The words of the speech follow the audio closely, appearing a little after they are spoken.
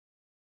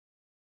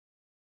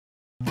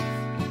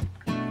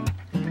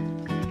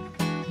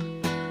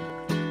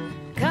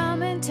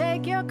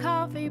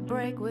coffee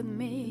break with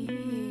me.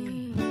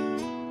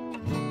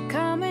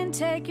 Come and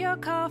take your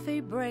coffee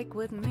break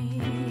with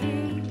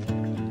me.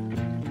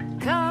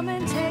 Come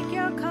and take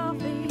your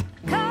coffee.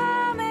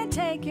 Come and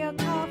take your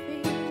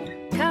coffee.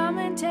 Come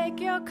and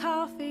take your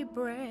coffee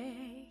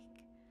break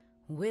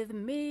with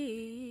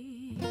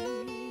me.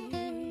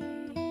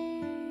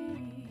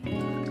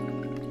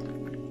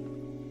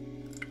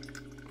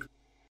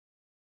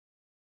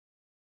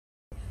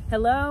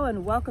 Hello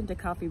and welcome to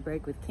Coffee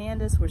Break with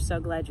Candace. We're so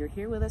glad you're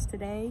here with us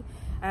today.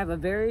 I have a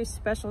very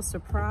special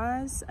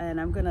surprise and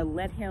I'm going to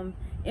let him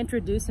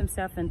introduce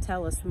himself and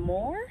tell us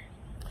more.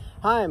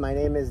 Hi, my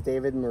name is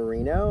David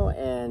Marino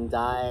and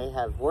I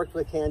have worked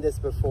with Candace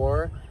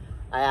before.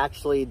 I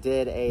actually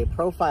did a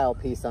profile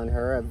piece on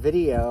her, a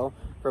video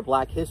for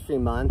Black History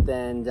Month,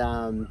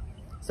 and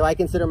so I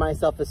consider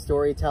myself a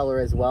storyteller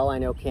as well. I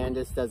know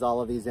Candace does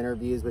all of these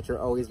interviews, which are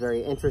always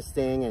very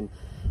interesting and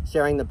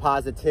sharing the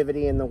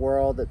positivity in the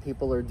world that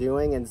people are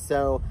doing. And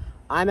so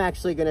I'm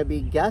actually going to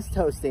be guest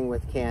hosting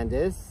with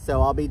Candace.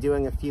 So I'll be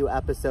doing a few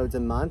episodes a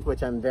month,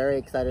 which I'm very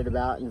excited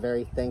about and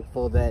very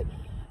thankful that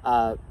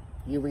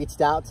you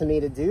reached out to me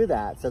to do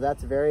that. So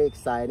that's very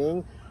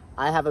exciting.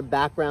 I have a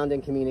background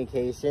in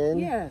communication.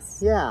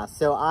 Yes. Yeah.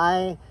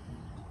 So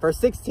for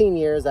 16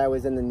 years, I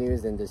was in the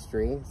news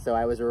industry. So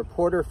I was a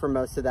reporter for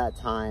most of that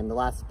time. The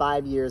last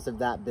 5 years of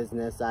that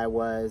business, I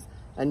was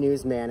a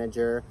news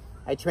manager.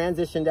 I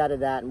transitioned out of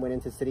that and went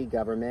into city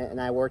government, and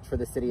I worked for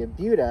the city of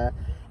Buda,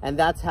 and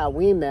that's how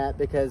we met,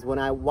 because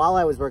while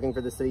I was working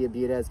for the city of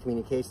Buda as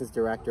communications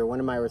director, one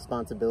of my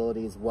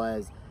responsibilities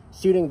was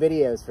shooting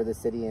videos for the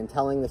city and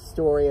telling the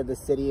story of the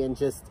city and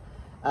just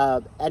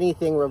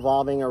anything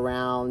revolving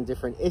around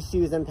different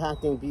issues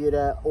impacting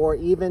Buda, or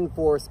even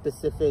for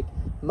specific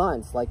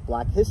months like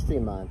Black History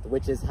Month,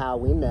 which is how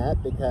we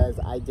met, because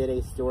I did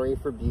a story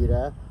for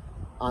Buda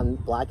on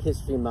Black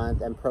History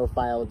Month and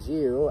profiled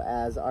you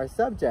as our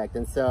subject.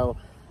 And so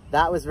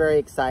that was very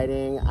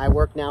exciting. I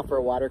work now for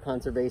a water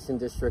conservation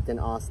district in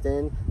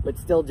Austin, but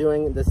still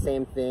doing the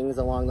same things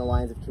along the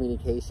lines of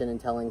communication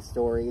and telling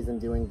stories and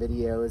doing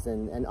videos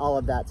and all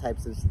of that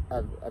types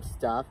of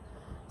stuff.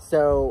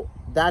 So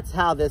that's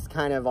how this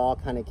all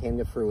came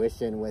to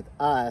fruition with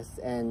us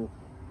and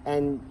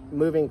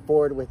moving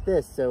forward with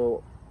this.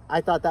 So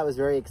I thought that was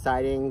very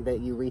exciting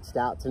that you reached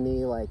out to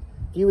me like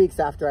a few weeks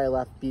after I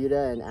left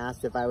Buda and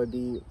asked if I would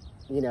be,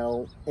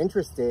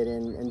 interested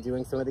in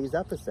doing some of these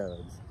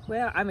episodes.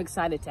 Well, I'm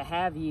excited to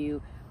have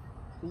you.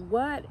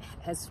 What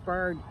has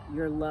spurred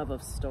your love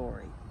of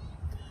story?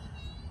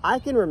 I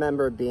can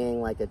remember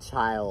being like a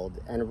child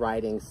and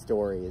writing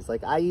stories.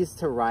 Like I used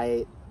to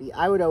write,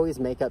 I would always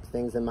make up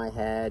things in my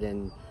head,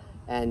 and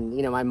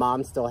my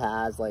mom still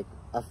has like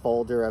a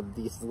folder of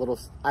these little,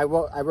 I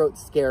wrote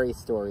scary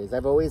stories.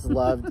 I've always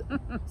loved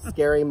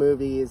scary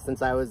movies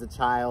since I was a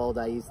child.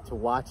 I used to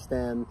watch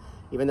them,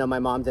 even though my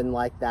mom didn't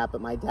like that,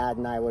 but my dad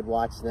and I would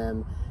watch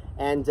them.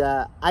 And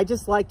I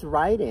just liked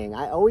writing.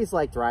 I always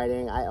liked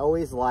writing. I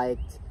always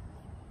liked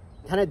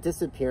kind of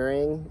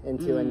disappearing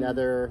into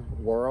another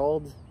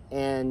world.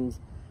 And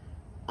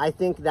I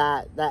think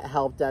that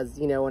helped as,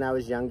 when I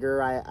was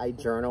younger, I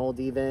journaled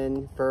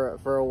even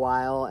for a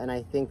while. And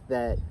I think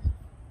that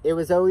it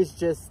was always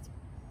just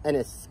an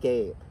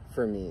escape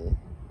for me.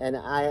 And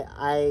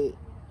I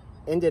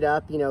ended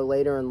up,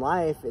 later in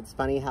life, it's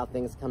funny how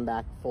things come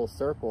back full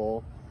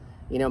circle.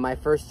 My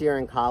first year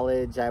in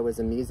college, I was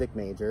a music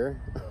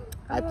major.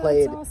 That's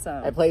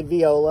awesome. I played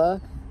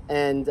viola,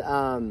 and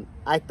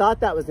I thought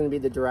that was going to be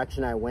the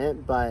direction I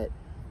went, but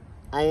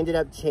I ended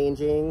up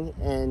changing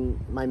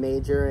in my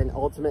major and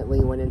ultimately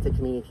went into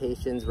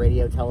communications,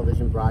 radio,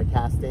 television,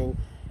 broadcasting.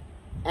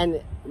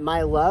 And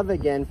my love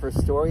again for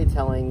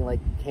storytelling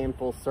came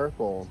full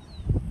circle.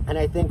 And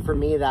I think for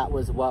me, that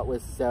was what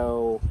was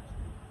so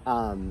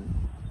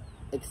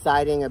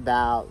exciting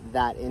about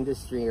that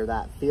industry or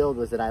that field,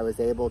 was that I was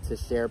able to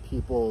share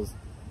people's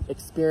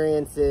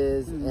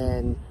experiences.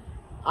 And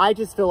I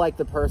just feel like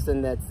the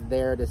person that's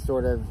there to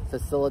sort of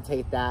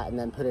facilitate that and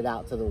then put it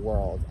out to the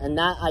world. And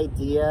that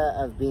idea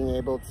of being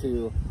able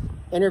to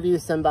interview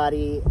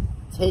somebody,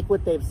 take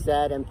what they've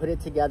said and put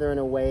it together in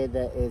a way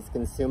that is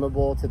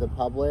consumable to the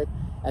public,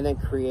 and then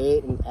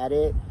create and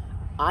edit.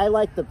 I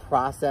like the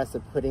process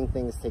of putting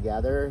things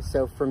together.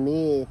 So for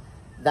me,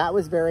 that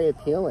was very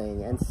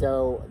appealing. And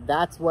so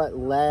that's what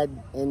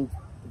led in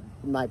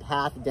my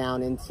path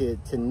down into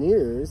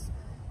news.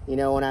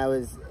 When I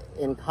was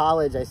in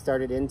college, I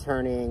started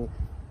interning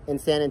in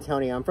San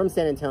Antonio. I'm from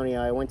San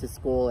Antonio. I went to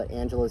school at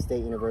Angelo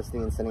State University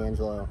in San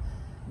Angelo.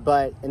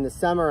 But in the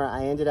summer,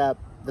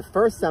 the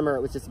first summer,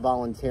 it was just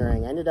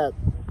volunteering. I ended up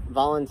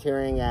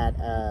volunteering at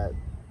a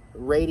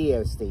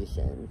radio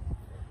station.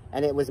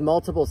 And it was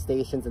multiple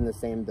stations in the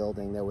same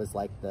building. There was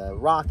like the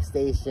rock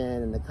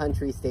station and the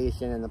country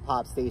station and the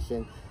pop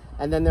station.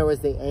 And then there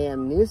was the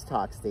AM news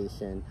talk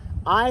station.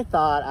 I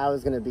thought I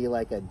was going to be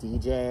like a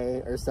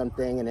DJ or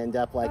something and end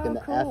up in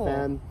the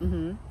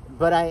FM.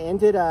 But I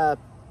ended up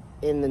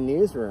in the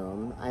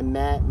newsroom. I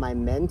met my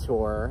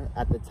mentor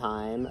at the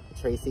time,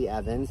 Tracy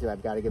Evans, who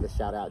I've got to give a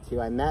shout out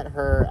to. I met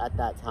her at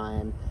that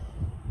time.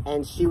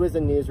 and she was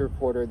a news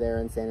reporter there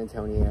in San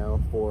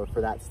Antonio for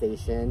that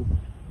station,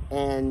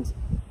 and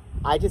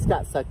I just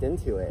got sucked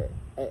into it.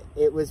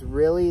 It was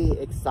really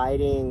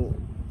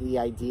exciting, the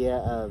idea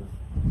of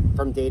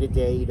from day to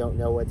day you don't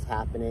know what's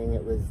happening.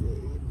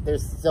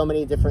 There's so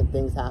many different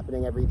things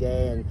happening every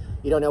day, and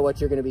you don't know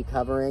what you're going to be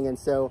covering. And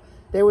so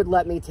they would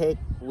let me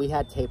we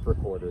had tape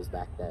recorders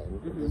back then.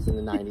 It was in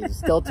the 90s.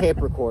 Still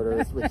tape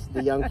recorders, which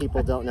the young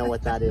people don't know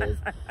what that is.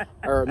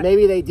 Or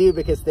maybe they do,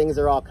 because things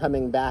are all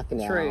coming back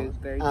now. True,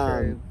 very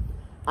true.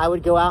 I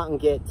would go out and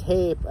get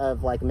tape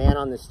of like man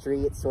on the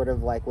street, sort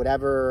of like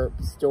whatever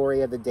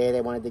story of the day they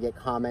wanted to get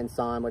comments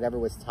on, whatever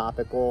was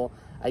topical.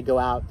 I'd go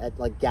out at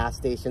like gas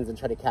stations and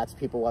try to catch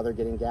people while they're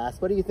getting gas.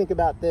 What do you think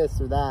about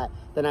this or that?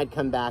 Then I'd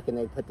come back and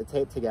they'd put the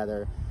tape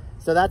together.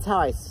 So that's how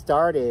I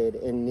started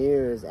in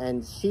news.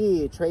 And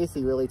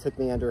Tracy really took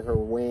me under her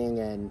wing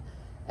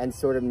and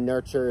sort of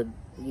nurtured,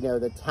 you know,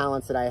 the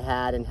talents that I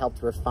had and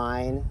helped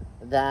refine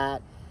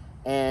that.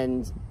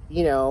 And,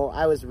 you know,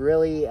 I was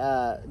really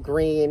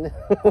green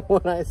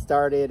when I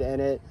started,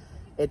 and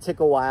it took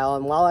a while.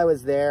 And while I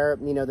was there,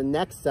 you know, the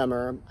next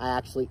summer I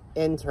actually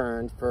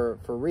interned for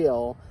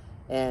real.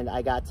 And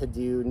I got to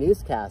do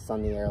newscasts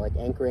on the air, like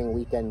anchoring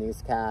weekend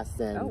newscasts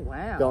and oh,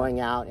 wow. going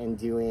out and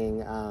doing,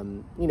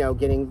 you know,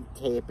 getting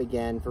tape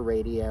again for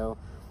radio.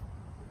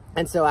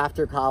 And so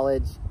after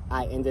college,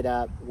 I ended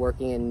up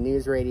working in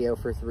news radio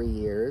for 3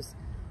 years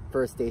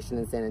for a station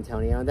in San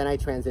Antonio. And then I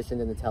transitioned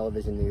into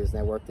television news, and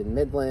I worked in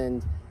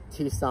Midland,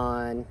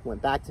 Tucson,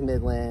 went back to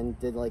Midland,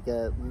 did like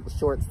a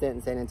short stint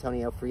in San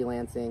Antonio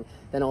freelancing,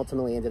 then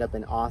ultimately ended up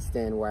in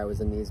Austin where I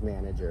was a news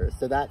manager.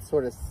 So that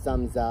sort of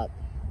sums up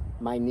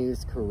my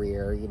news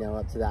career, you know,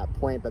 up to that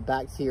point. But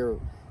back to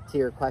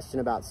your question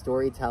about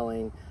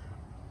storytelling,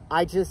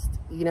 I just,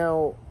 you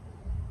know,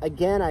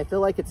 again, I feel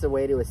like it's a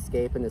way to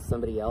escape into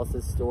somebody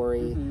else's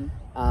story.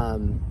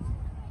 And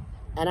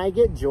I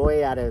get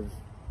joy out of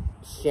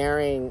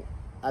sharing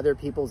other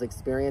people's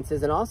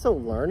experiences and also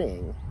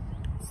learning.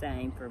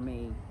 Same for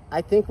me.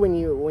 I think when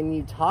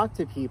you talk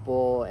to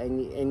people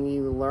and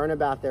you learn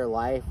about their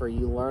life or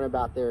you learn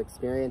about their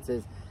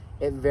experiences,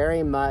 it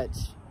very much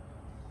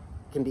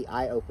can be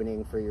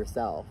eye-opening for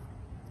yourself,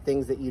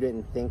 things that you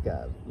didn't think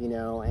of, you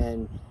know.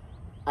 And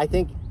I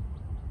think,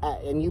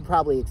 and you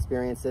probably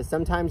experienced this,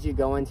 sometimes you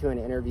go into an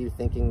interview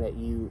thinking that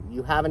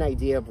you have an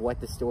idea of what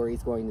the story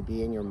is going to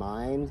be in your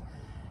mind,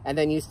 and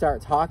then you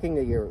start talking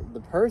to the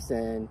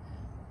person,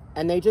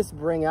 and they just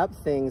bring up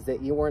things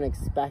that you weren't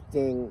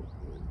expecting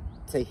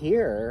to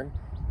hear,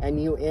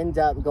 and you end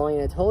up going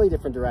in a totally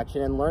different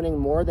direction and learning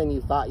more than you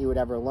thought you would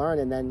ever learn,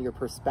 and then your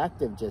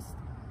perspective just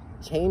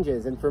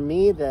changes. And for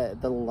me, the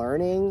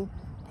learning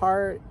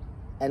part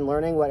and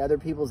learning what other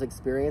people's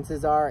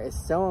experiences are is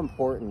so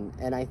important.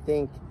 And I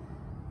think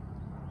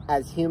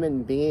as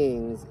human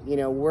beings, you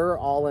know, we're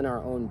all in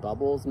our own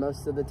bubbles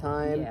most of the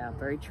time. Yeah,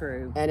 very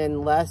true. And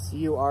unless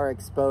you are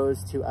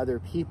exposed to other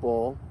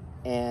people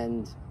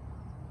and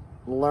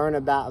learn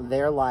about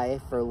their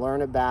life or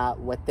learn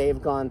about what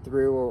they've gone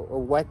through or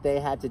what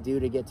they had to do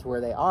to get to where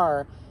they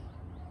are,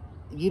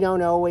 you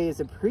don't always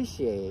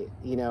appreciate,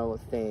 you know,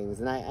 things.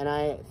 And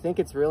I think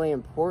it's really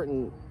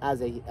important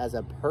as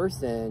a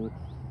person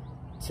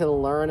to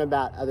learn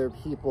about other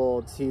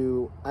people,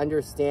 to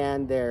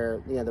understand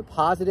their, you know, the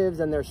positives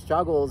and their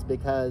struggles,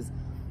 because,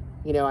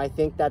 you know, I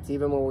think that's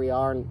even where we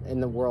are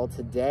in the world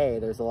today.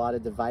 There's a lot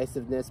of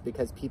divisiveness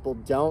because people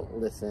don't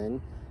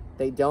listen.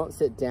 They don't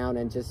sit down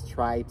and just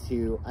try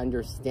to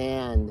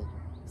understand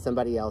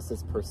somebody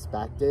else's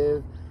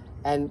perspective.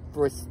 And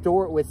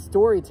with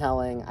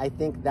storytelling, I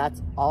think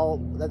that's a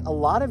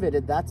lot of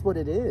it, that's what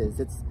it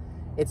is.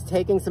 It's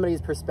taking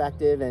somebody's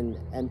perspective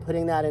and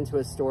putting that into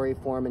a story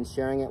form and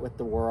sharing it with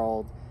the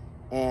world.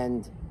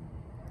 And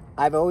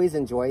I've always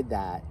enjoyed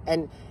that.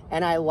 And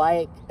I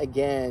like,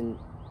 again,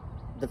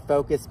 the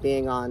focus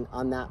being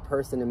on that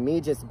person, and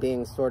me just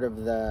being sort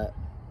of the,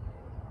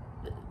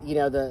 you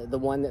know, the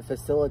one that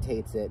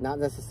facilitates it. Not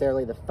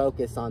necessarily the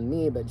focus on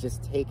me, but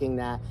just taking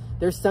that.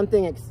 There's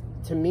something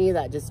to me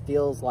that just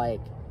feels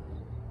like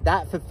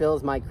that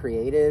fulfills my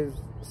creative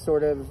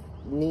sort of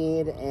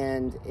need,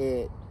 and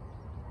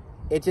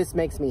it just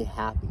makes me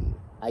happy,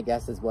 I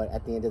guess, is what,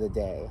 at the end of the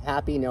day,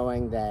 happy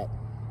knowing that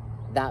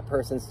that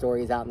person's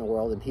story is out in the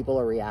world and people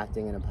are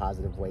reacting in a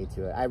positive way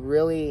to it.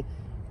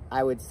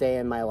 I would say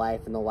in my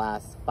life in the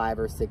last 5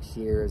 or 6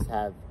 years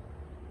have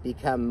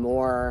become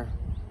more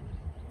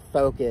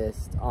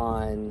focused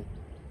on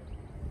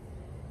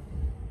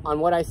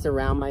what I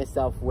surround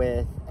myself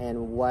with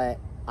and what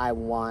I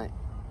want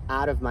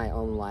out of my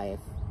own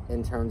life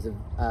in terms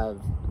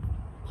of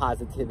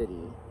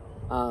positivity.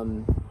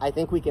 I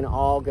think we can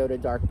all go to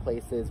dark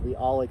places. We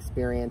all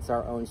experience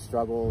our own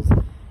struggles,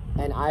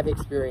 and I've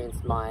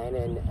experienced mine,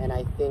 and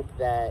I think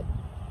that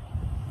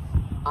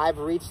I've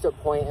reached a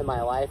point in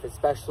my life,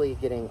 especially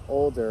getting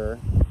older,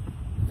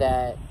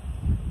 that,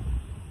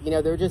 you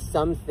know, there are just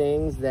some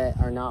things that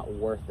are not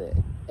worth it.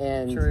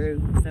 And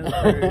true, so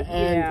true.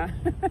 Yeah.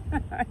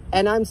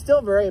 And I'm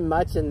still very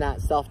much in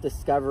that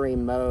self-discovery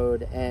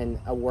mode and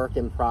a work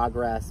in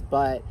progress,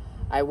 but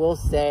I will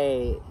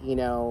say, you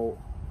know,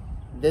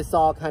 this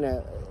all kind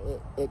of,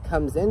 it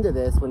comes into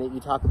this when you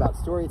talk about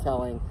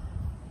storytelling.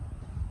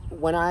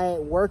 When I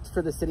worked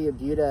for the city of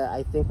Buda,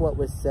 I think what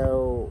was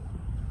so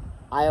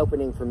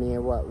eye-opening for me,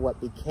 and what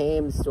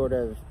became sort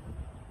of,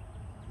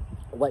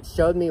 what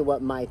showed me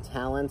what my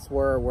talents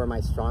were, where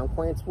my strong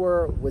points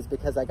were, was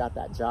because I got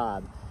that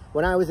job.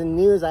 When I was in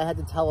news, I had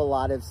to tell a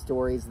lot of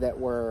stories that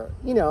were,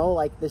 you know,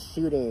 like the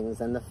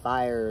shootings and the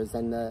fires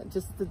and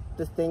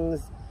the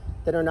things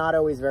that are not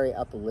always very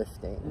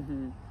uplifting.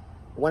 Mm-hmm.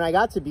 When I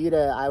got to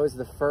Buda, I was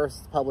the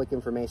first public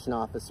information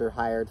officer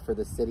hired for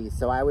the city.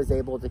 So I was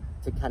able to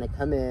kind of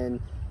come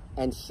in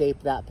and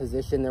shape that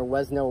position. There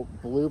was no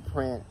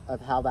blueprint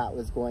of how that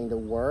was going to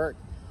work.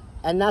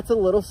 And that's a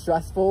little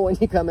stressful when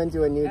you come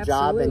into a new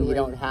job and you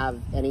don't have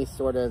any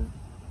sort of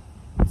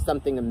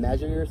something to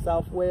measure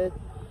yourself with.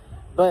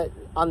 But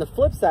on the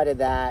flip side of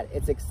that,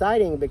 it's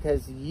exciting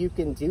because you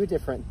can do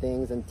different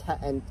things and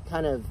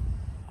kind of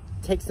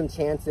take some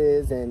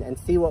chances and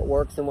see what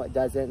works and what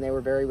doesn't. And they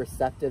were very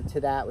receptive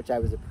to that, which I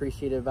was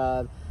appreciative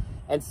of.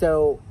 And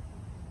so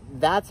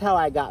that's how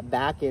I got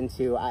back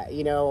into,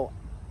 you know,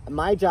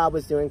 my job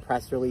was doing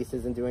press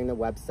releases and doing the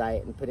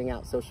website and putting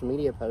out social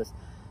media posts.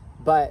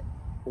 But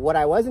what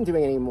I wasn't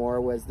doing anymore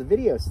was the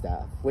video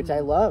stuff, which I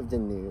loved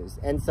in news.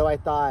 And so I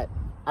thought,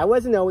 I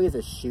wasn't always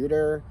a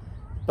shooter,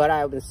 but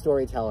I'm a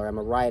storyteller, I'm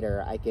a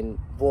writer, I can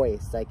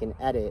voice, I can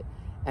edit.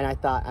 And I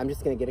thought, I'm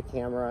just gonna get a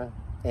camera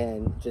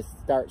and just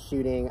start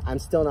shooting. I'm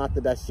still not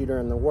the best shooter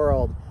in the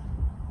world,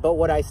 but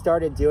what I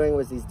started doing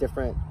was these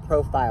different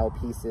profile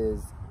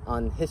pieces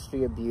on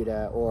history of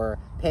Buda, or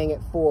paying it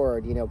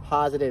forward, you know,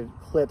 positive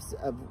clips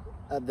of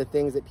the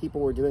things that people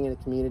were doing in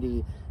the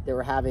community that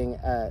were having,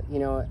 you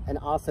know, an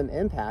awesome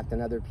impact on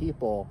other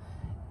people.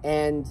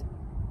 And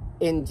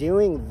in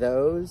doing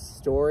those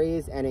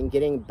stories and in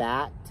getting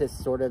back to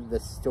sort of the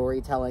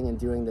storytelling and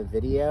doing the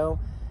video,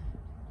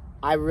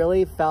 I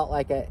really felt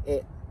like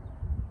it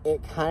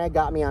kind of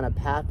got me on a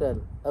path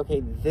of, okay,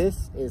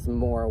 this is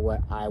more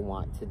what I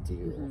want to do.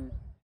 Mm-hmm.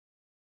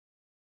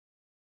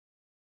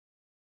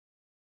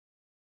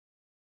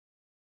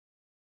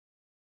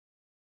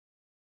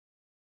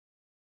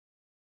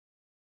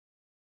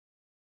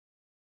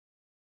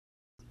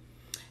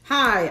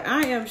 Hi,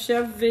 I am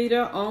Chef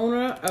Vita,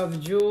 owner of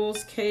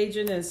Jules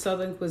Cajun and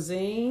Southern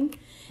Cuisine.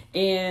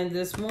 And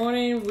this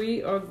morning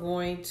we are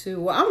going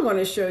to, I'm going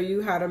to show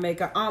you how to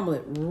make an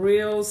omelet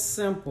real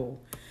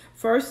simple.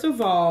 First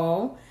of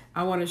all,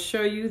 I want to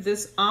show you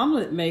this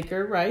omelet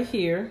maker right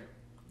here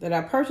that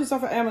I purchased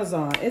off of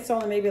Amazon. It's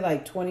only maybe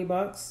like 20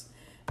 bucks.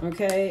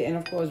 Okay, and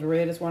of course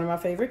red is one of my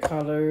favorite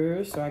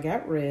colors, so I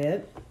got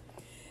red.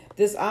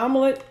 This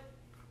omelet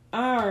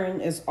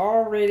iron is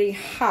already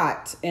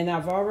hot, and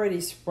I've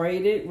already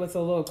sprayed it with a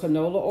little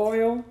canola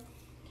oil.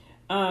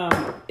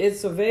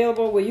 It's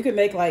available where you can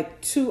make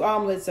like 2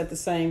 omelets at the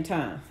same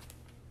time.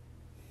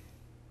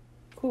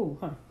 Cool,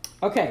 huh?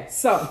 Okay,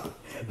 so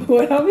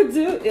what I'm gonna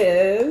do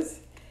is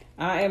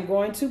I am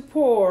going to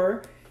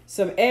pour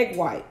some egg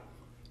white.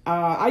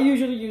 I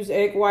usually use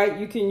egg white.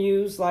 You can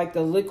use like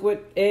the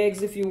liquid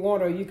eggs if you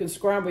want, or you can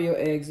scramble your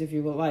eggs if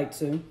you would like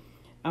to.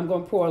 I'm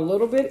going to pour a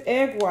little bit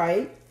egg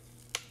white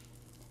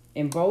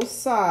in both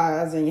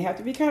sides, and you have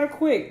to be kind of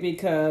quick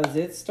because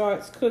it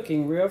starts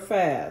cooking real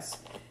fast.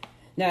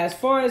 Now, as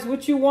far as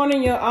what you want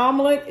in your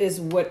omelet is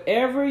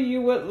whatever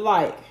you would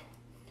like.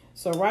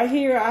 So right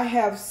here, I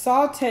have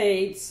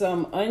sauteed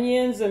some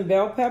onions and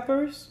bell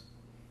peppers.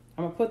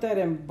 I'm going to put that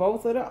in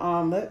both of the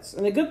omelets.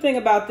 And the good thing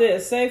about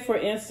this, say for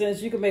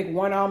instance, you can make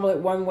one omelet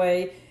one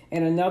way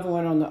and another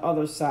one on the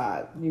other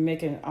side. You're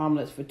making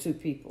omelets for 2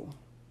 people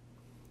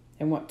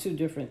and want 2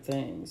 different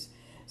things.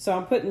 So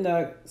I'm putting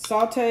the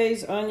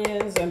sautés,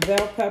 onions, and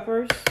bell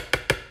peppers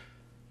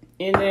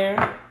in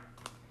there.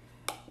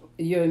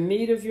 Your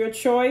meat of your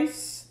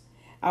choice.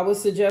 I would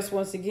suggest,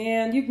 once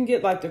again, you can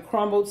get like the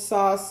crumbled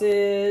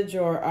sausage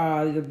or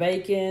the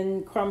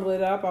bacon, crumble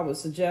it up. I would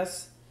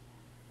suggest,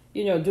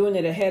 you know, doing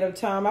it ahead of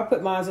time. I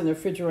put mine in the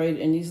refrigerator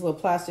in these little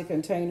plastic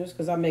containers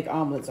because I make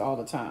omelets all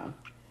the time.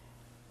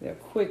 They're a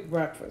quick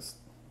breakfast.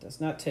 Does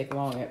not take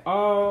long at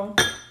all.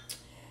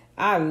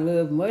 I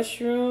love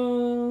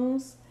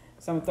mushrooms.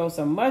 So I'm going to throw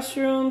some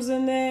mushrooms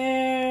in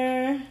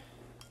there.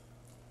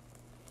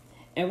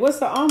 And what's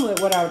the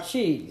omelet without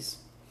cheese?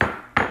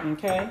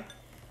 Okay.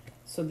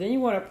 So then you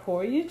want to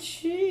pour your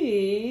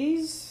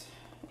cheese.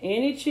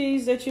 Any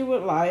cheese that you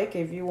would like.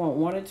 If you want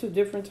 1 or 2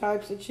 different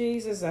types of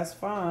cheeses, that's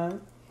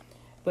fine.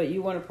 But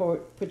you want to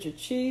put your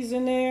cheese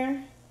in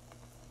there.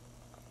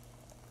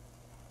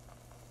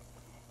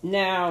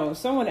 Now,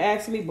 someone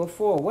asked me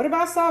before, what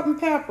about salt and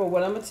pepper?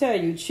 Well, I'm going to tell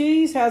you,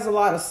 cheese has a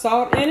lot of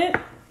salt in it.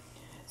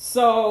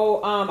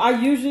 So I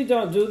usually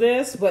don't do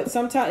this, but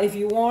sometimes if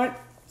you want,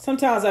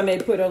 sometimes I may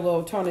put a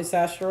little Tony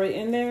Sachet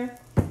in there.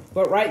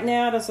 But right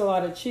now, there's a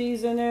lot of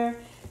cheese in there.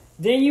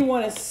 Then you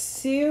want to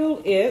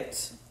seal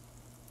it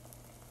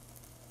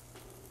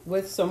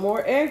with some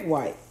more egg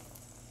white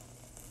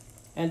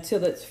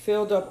until it's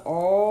filled up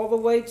all the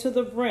way to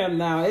the brim.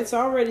 Now, it's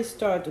already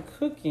started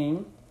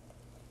cooking.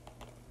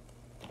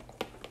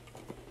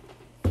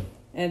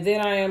 And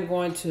then I am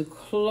going to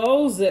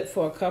close it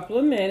for a couple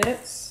of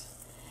minutes.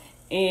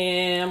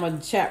 And I'm going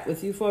to chat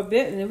with you for a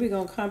bit. And then we're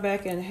going to come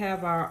back and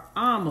have our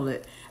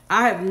omelet.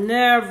 I have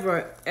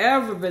never,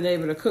 ever been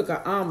able to cook an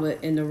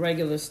omelet in the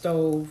regular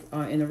stove,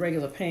 in the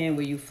regular pan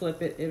where you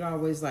flip it. It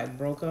always like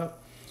broke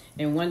up.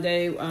 And one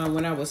day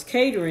when I was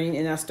catering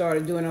and I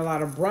started doing a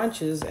lot of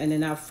brunches, and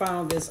then I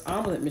found this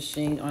omelet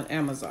machine on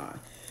Amazon.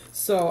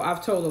 So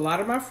I've told a lot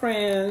of my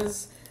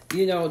friends,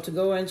 you know, to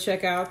go and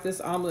check out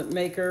this omelet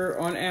maker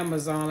on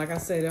Amazon. Like I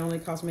said, it only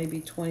costs maybe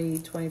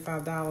 $20,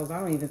 $25. I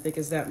don't even think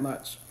it's that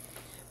much.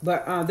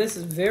 But this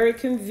is very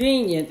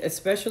convenient,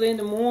 especially in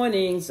the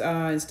mornings.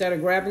 Instead of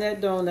grabbing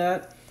that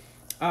donut,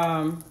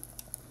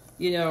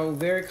 you know,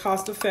 very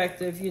cost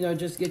effective. You know,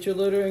 just get your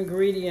little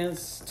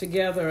ingredients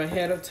together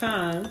ahead of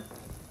time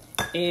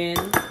and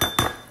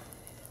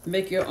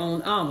make your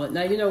own omelet.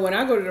 Now, you know, when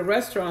I go to the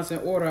restaurants and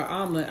order an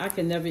omelet, I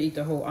can never eat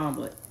the whole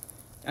omelet.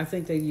 I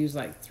think they use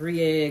like 3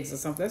 eggs or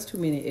something. That's too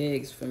many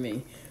eggs for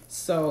me.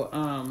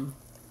 So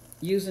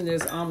using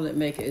this omelet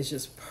maker is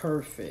just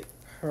perfect.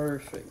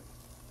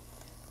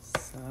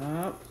 So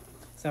I'm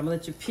gonna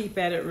let you peep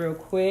at it real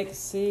quick.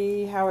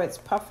 See how it's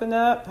puffing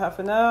up.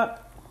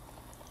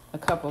 A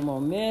couple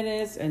more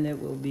minutes and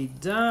it will be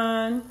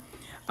done.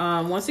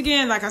 Once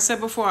again, like I said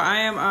before, I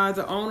am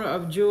the owner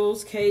of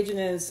Jules Cajun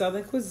and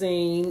Southern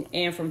Cuisine.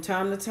 And from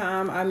time to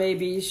time, I may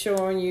be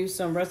showing you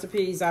some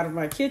recipes out of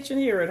my kitchen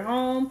here at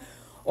home.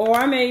 Or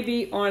I may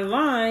be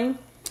online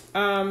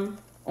on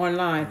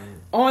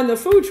the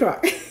food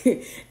truck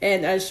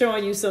and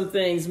showing you some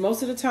things.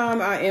 Most of the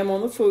time I am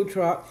on the food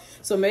truck.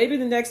 So maybe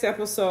the next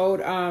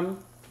episode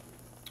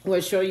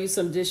will show you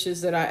some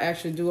dishes that I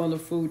actually do on the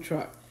food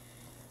truck.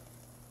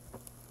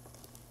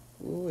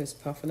 Ooh, it's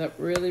puffing up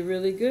really,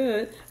 really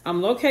good.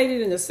 I'm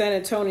located in the San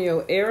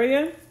Antonio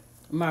area.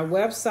 My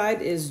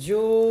website is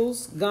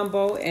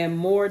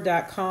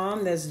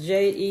julesgumboandmore.com. That's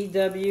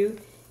JEWELLS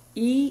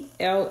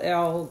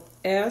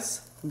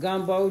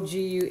Gumbo,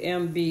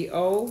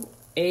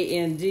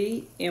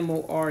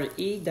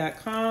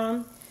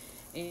 GUMBOANDMORE.com.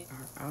 And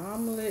our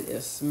omelet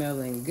is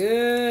smelling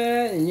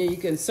good. And you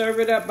can serve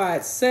it up by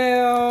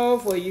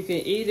itself, or you can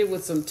eat it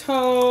with some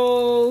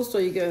toast,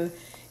 or you can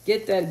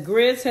get that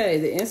grits. Hey,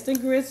 the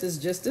instant grits is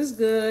just as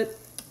good.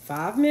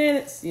 5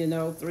 minutes, you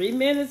know, 3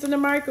 minutes in the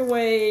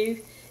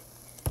microwave,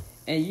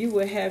 and you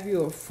will have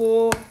your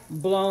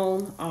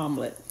full-blown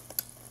omelet.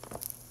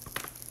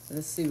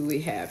 Let's see what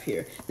we have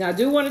here. Now, I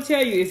do want to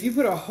tell you, if you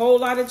put a whole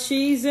lot of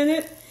cheese in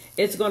it,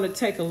 it's going to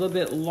take a little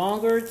bit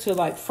longer to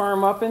like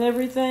firm up and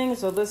everything.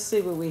 So let's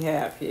see what we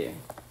have here.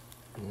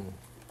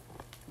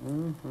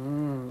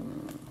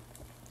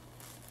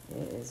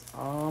 It is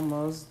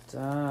almost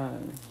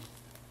done.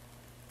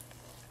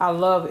 I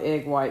love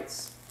egg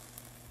whites.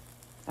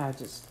 I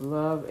just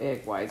love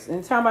egg whites.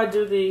 Anytime I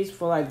do these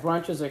for like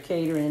brunches or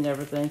catering and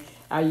everything,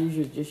 I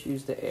usually just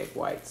use the egg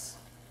whites.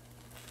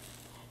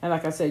 And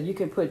like I said, you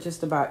can put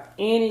just about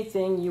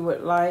anything you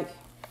would like.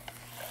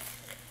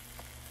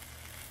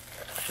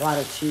 A lot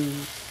of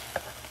cheese.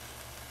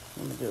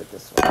 Let me do it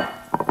this way.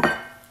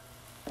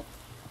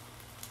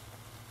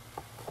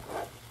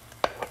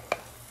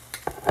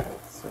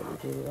 So we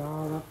get it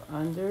all up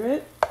under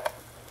it.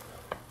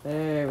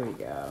 There we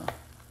go.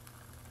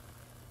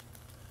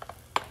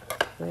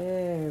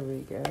 There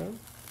we go.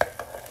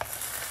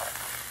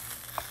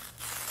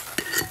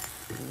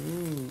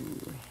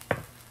 Ooh.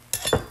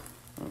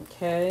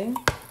 Okay.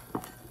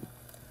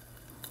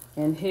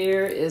 And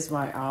here is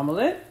my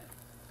omelet.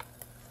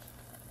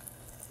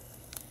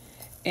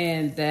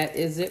 And that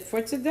is it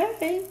for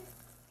today.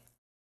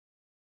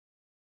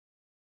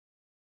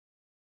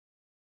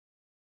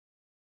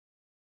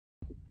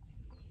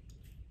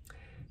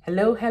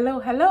 Hello,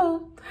 hello,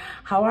 hello.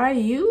 How are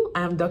you?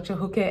 I'm Dr.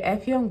 Hoke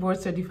Effiong, board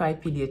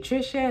certified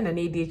pediatrician and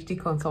ADHD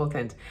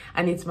consultant.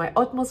 And it's my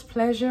utmost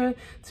pleasure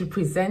to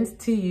present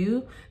to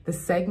you the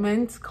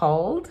segment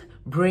called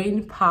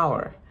Brain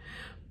Power.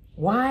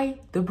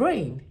 Why the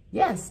brain?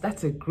 Yes,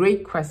 that's a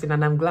great question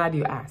and I'm glad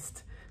you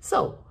asked.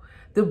 So,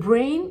 the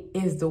brain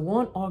is the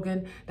one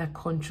organ that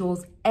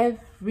controls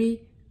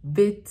every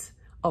bit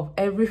of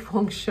every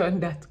function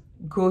that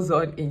goes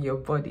on in your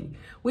body,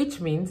 which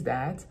means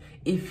that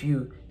if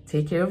you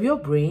take care of your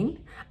brain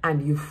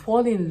and you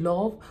fall in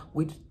love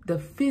with the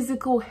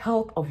physical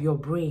health of your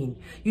brain,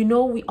 you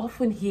know, we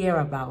often hear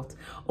about,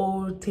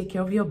 oh, take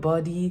care of your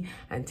body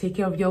and take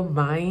care of your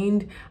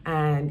mind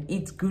and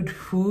eat good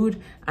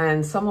food.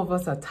 And some of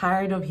us are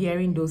tired of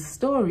hearing those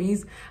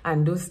stories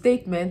and those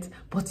statements,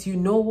 but you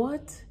know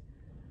what?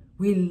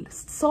 We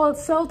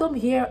seldom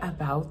hear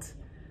about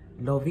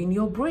loving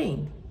your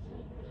brain.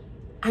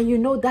 And you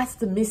know that's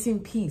the missing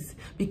piece,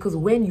 because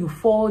when you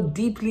fall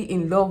deeply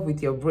in love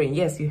with your brain,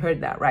 yes, you heard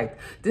that right.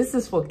 This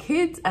is for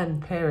kids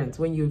and parents.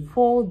 When you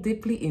fall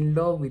deeply in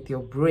love with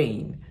your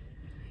brain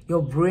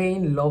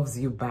loves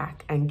you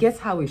back. And guess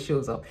how it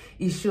shows up?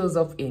 It shows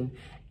up in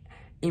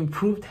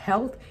improved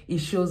health. It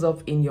shows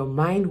up in your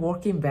mind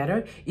working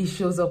better. It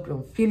shows up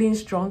in feeling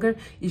stronger.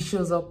 It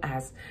shows up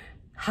as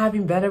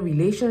having better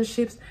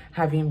relationships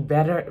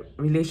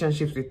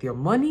with your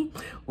money,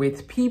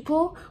 with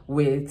people,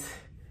 with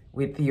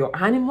your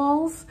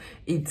animals.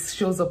 It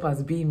shows up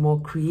as being more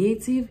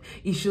creative.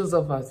 It shows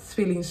up as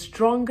feeling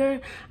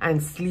stronger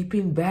and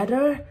sleeping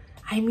better.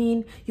 I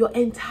mean, your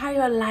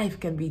entire life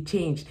can be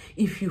changed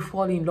if you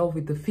fall in love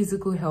with the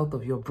physical health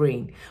of your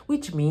brain,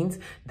 which means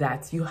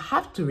that you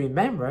have to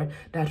remember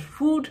that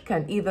food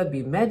can either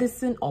be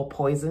medicine or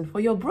poison for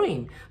your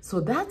brain. So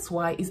that's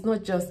why it's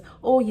not just,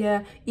 oh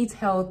yeah, eat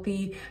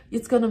healthy,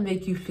 it's gonna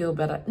make you feel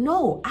better.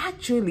 No,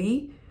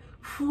 actually,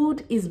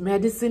 food is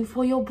medicine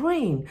for your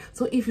brain.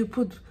 So if you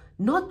put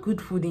not good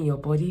food in your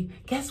body,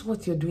 guess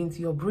what you're doing to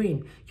your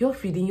brain? You're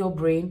feeding your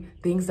brain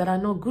things that are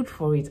not good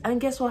for it.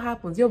 And guess what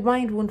happens? Your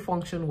mind won't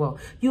function well.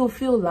 You'll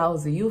feel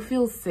lousy. You'll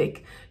feel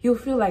sick. You'll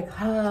feel like,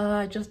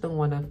 I just don't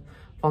want to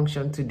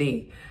function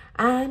today.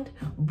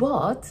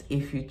 But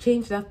if you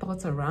change that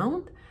thought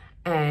around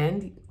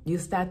and you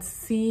start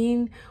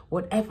seeing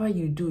whatever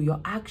you do, your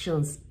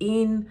actions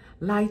in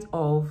light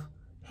of,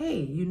 hey,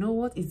 you know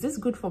what? Is this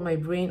good for my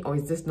brain or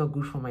is this not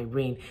good for my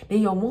brain?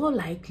 Then you're more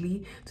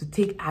likely to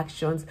take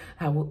actions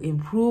that will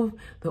improve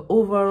the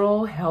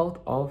overall health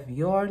of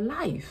your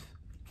life.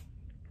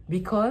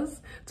 Because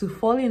to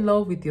fall in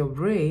love with your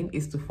brain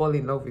is to fall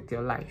in love with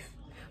your life.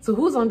 So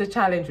who's on the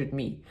challenge with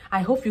me?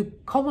 I hope you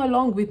come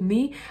along with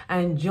me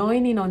and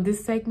join in on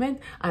this segment.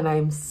 And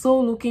I'm so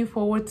looking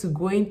forward to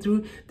going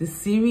through the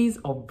series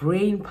of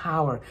brain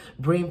power.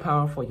 Brain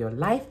power for your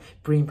life,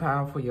 brain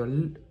power for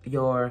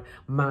your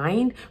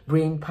mind,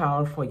 brain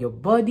power for your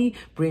body,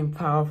 brain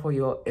power for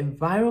your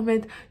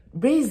environment.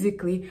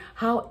 Basically,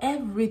 how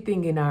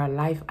everything in our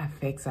life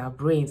affects our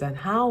brains and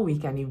how we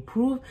can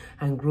improve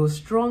and grow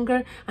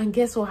stronger. And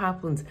guess what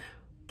happens?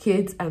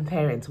 Kids and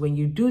parents, when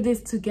you do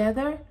this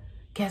together,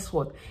 guess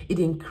what? It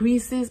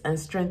increases and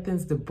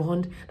strengthens the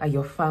bond that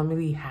your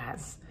family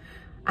has.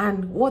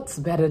 And what's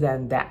better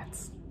than that?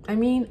 I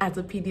mean, as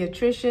a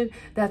pediatrician,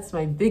 that's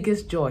my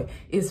biggest joy,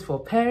 is for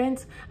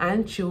parents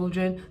and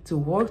children to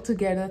work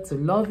together, to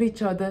love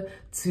each other,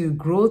 to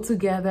grow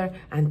together,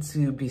 and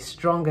to be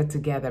stronger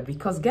together.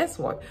 Because guess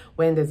what?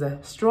 When there's a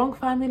strong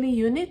family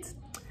unit,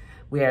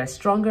 we are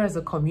stronger as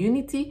a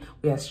community,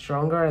 we are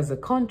stronger as a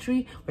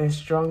country, we are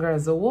stronger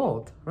as a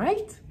world,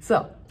 right?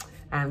 So,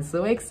 I'm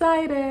so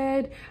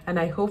excited, and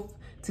I hope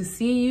to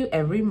see you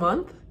every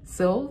month.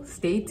 So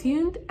stay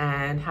tuned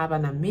and have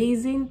an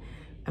amazing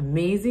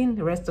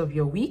rest of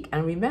your week.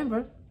 And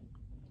remember,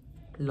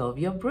 love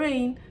your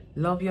brain,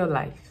 love your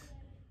life.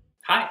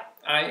 Hi,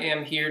 I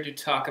am here to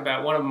talk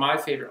about one of my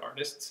favorite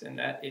artists, and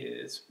that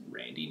is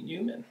Randy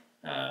Newman.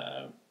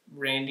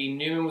 Randy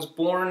Newman was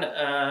born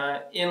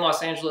in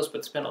Los Angeles,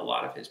 but spent a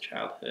lot of his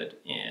childhood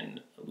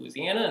in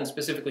Louisiana, and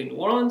specifically New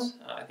Orleans.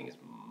 I think his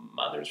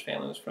mother's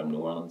family was from New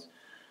Orleans.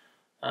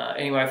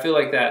 Anyway, I feel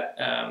like that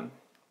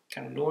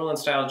kind of New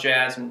Orleans style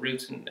jazz and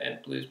roots and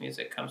blues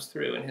music comes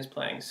through in his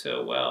playing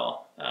so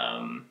well.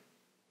 I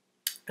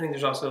think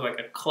there's also like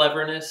a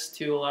cleverness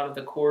to a lot of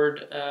the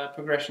chord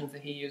progressions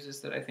that he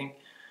uses that I think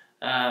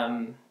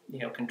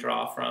can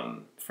draw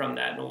from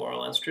that New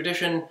Orleans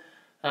tradition.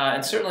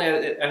 And certainly,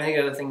 I think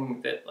the other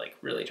thing that like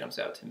really jumps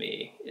out to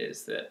me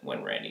is that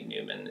when Randy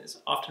Newman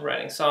is often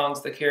writing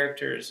songs, the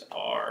characters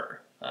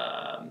are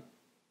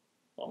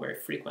very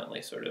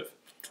frequently sort of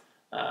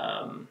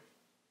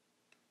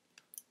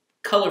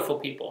colorful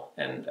people,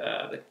 and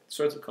the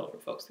sorts of colorful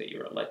folks that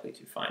you are likely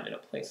to find in a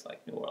place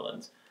like New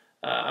Orleans.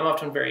 I'm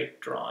often very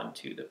drawn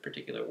to the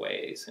particular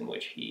ways in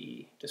which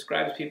he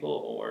describes people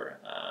or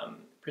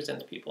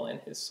presents people in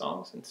his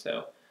songs, and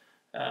so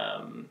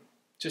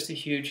just a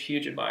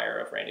huge admirer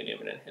of Randy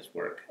Newman and his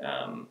work.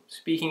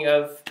 Speaking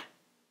of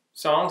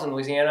songs in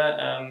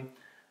Louisiana,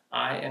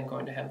 I am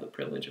going to have the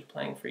privilege of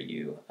playing for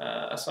you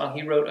a song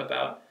he wrote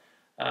about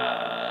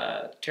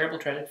terrible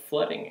tragic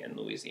flooding in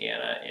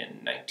Louisiana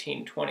in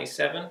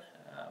 1927.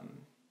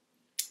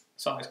 The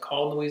song is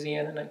called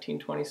Louisiana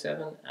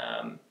 1927.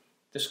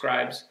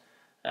 Describes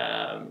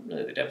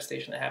really the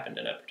devastation that happened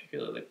in a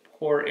particularly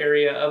poor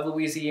area of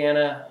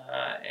Louisiana,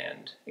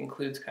 and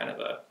includes kind of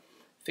a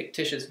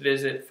fictitious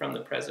visit from the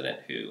president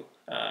who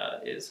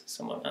is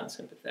somewhat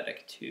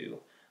unsympathetic to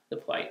the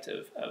plight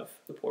of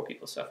the poor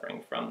people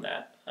suffering from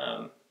that.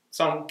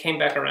 Song came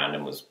back around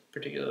and was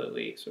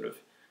particularly sort of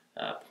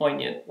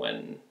poignant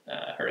when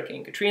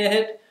Hurricane Katrina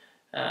hit,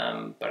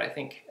 but I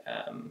think,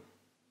 I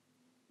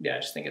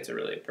just think it's a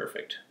really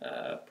perfect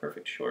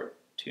short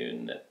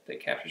tune that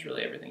captures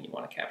really everything you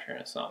want to capture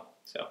in a song.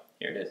 So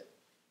here it is.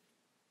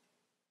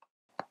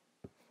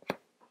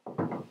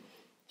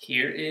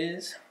 Here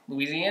is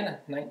Louisiana,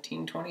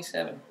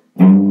 1927.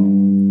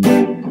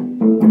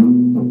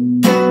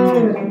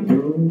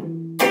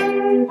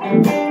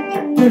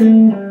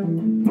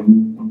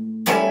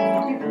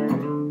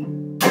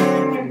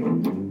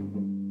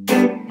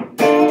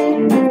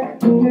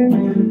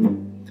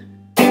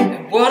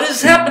 What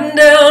has happened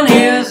down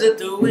here is that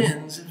the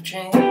winds have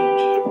changed.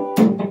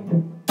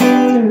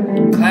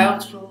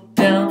 Clouds roll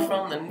down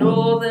from the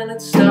north and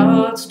it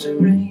starts to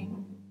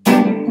rain.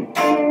 And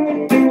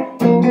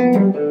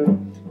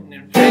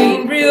it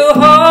rained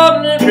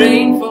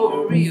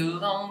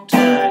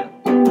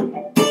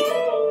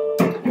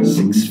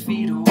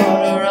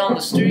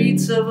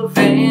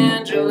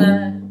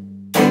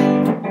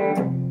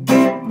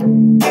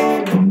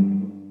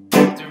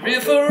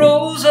river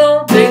rolls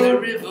all day, the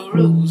river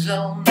rolls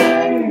all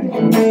night.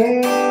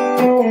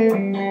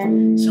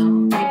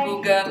 Some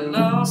people got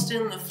lost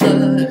in the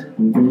flood,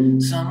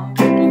 some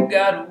people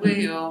got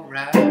away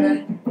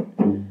alright.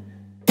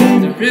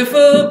 The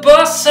river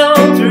busts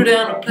on through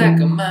down a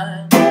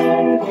Plaquemine.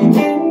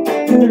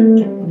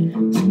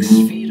 6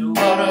 feet of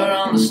water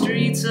on the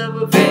streets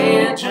of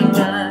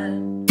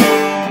Evangeline.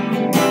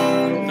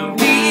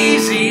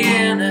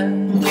 Louisiana,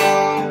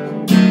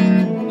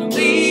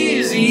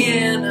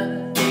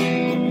 Louisiana,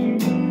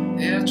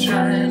 they're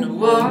trying to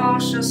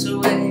wash us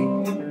away.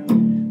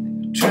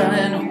 They're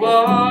trying to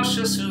wash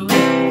us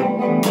away.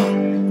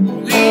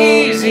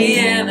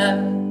 Louisiana,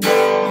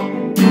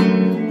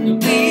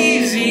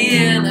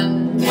 Louisiana,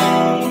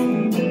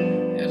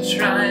 they're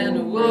trying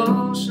to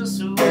wash us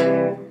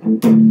away.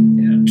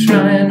 They're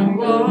trying to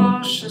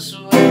wash us away.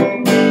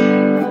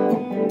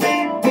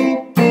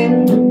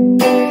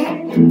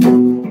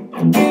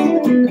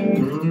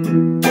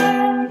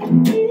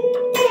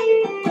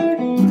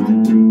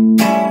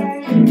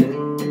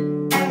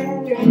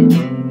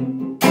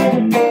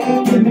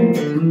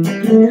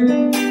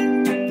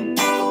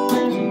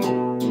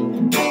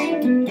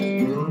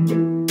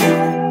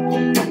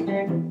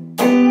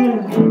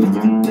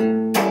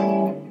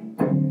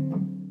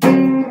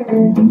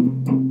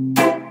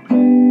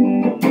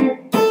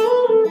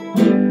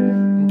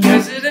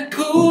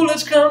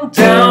 Let's come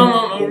down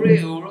on a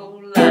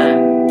railroad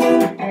line.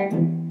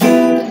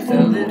 A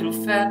little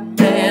fat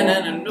man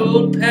and a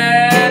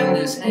notepad in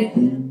his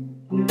hand.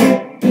 And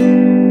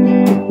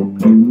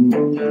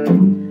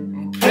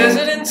the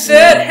president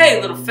said,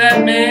 "Hey, little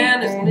fat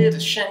man, isn't it a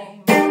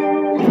shame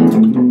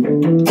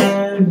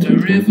the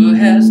river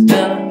has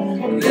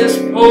done this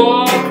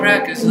poor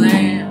cracker's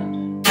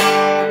land?"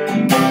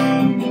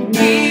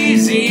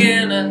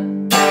 Louisiana,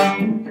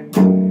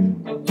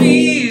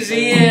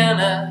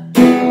 Louisiana,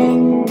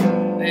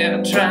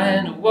 they're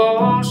trying to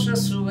wash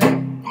us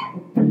away.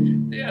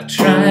 They're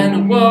trying to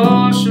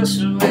wash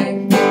us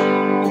away.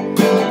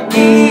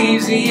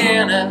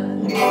 Louisiana,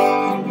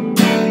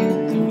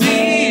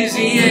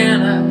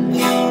 Louisiana,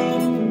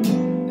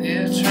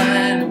 they're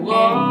trying to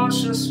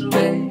wash us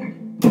away.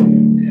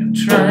 They're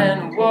trying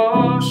to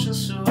wash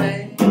us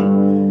away.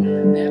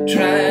 They're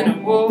trying to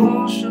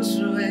wash us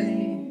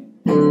away.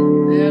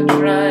 They're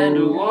trying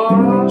to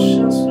wash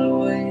us away.